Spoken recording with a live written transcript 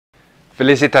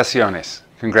Felicitaciones.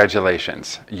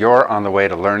 Congratulations. You're on the way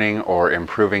to learning or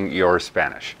improving your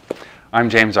Spanish. I'm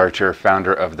James Archer,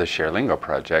 founder of the ShareLingo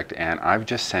Project, and I've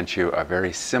just sent you a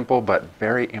very simple but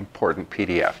very important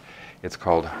PDF. It's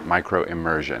called Micro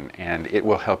Immersion, and it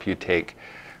will help you take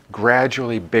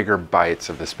gradually bigger bites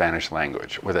of the Spanish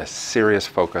language with a serious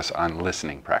focus on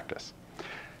listening practice.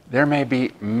 There may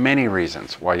be many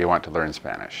reasons why you want to learn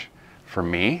Spanish. For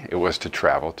me, it was to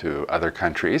travel to other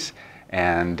countries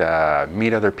and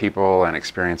meet other people and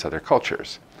experience other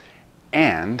cultures,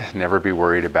 and never be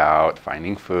worried about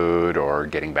finding food or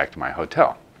getting back to my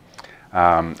hotel.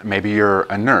 Maybe you're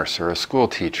a nurse or a school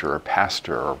teacher or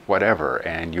pastor or whatever,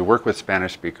 and you work with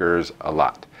Spanish speakers a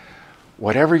lot.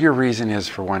 Whatever your reason is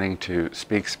for wanting to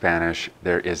speak Spanish,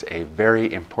 there is a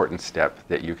very important step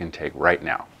that you can take right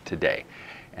now, today,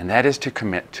 and that is to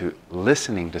commit to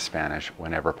listening to Spanish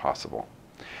whenever possible.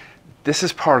 This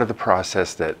is part of the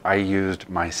process that I used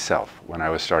myself when I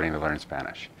was starting to learn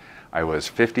Spanish. I was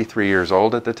 53 years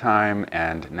old at the time,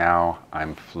 and now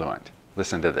I'm fluent.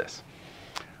 Listen to this.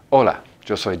 Hola,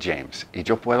 yo soy James, y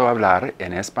yo puedo hablar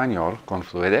en español con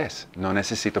fluidez. No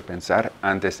necesito pensar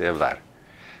antes de hablar.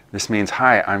 This means,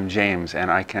 hi, I'm James, and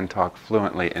I can talk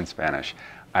fluently in Spanish.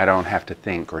 I don't have to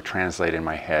think or translate in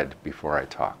my head before I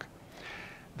talk.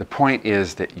 The point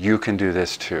is that you can do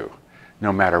this too.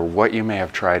 No matter what you may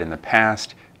have tried in the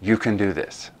past, you can do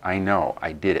this. I know,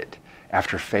 I did it,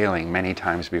 after failing many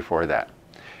times before that.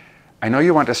 I know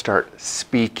you want to start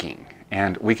speaking,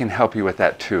 and we can help you with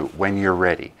that too when you're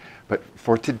ready. But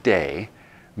for today,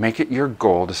 make it your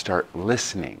goal to start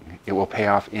listening. It will pay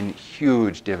off in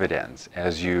huge dividends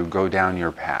as you go down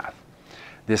your path.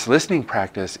 This listening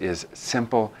practice is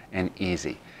simple and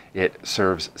easy. It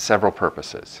serves several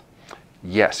purposes.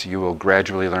 Yes, you will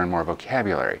gradually learn more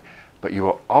vocabulary, but you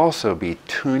will also be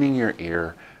tuning your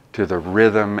ear to the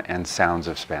rhythm and sounds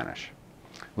of Spanish.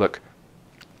 Look,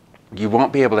 you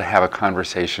won't be able to have a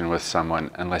conversation with someone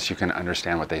unless you can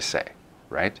understand what they say,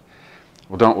 right?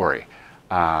 Well, don't worry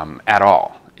at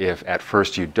all if at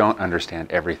first you don't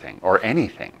understand everything or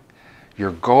anything.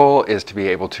 Your goal is to be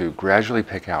able to gradually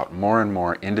pick out more and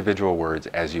more individual words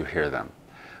as you hear them.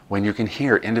 When you can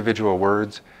hear individual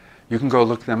words, you can go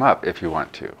look them up if you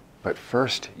want to, but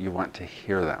first you want to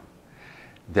hear them.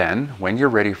 Then, when you're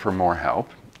ready for more help,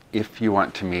 if you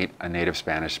want to meet a native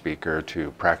Spanish speaker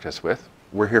to practice with,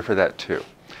 we're here for that too.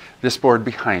 This board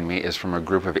behind me is from a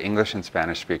group of English and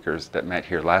Spanish speakers that met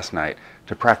here last night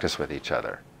to practice with each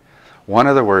other. One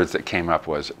of the words that came up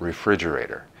was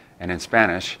refrigerator, and in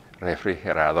Spanish,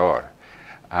 refrigerador.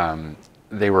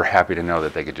 They were happy to know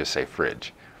that they could just say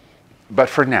fridge. But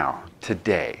for now,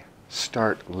 today,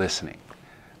 start listening.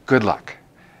 Good luck,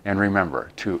 and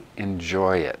remember to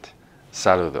enjoy it.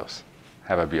 Saludos.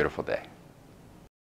 Have a beautiful day.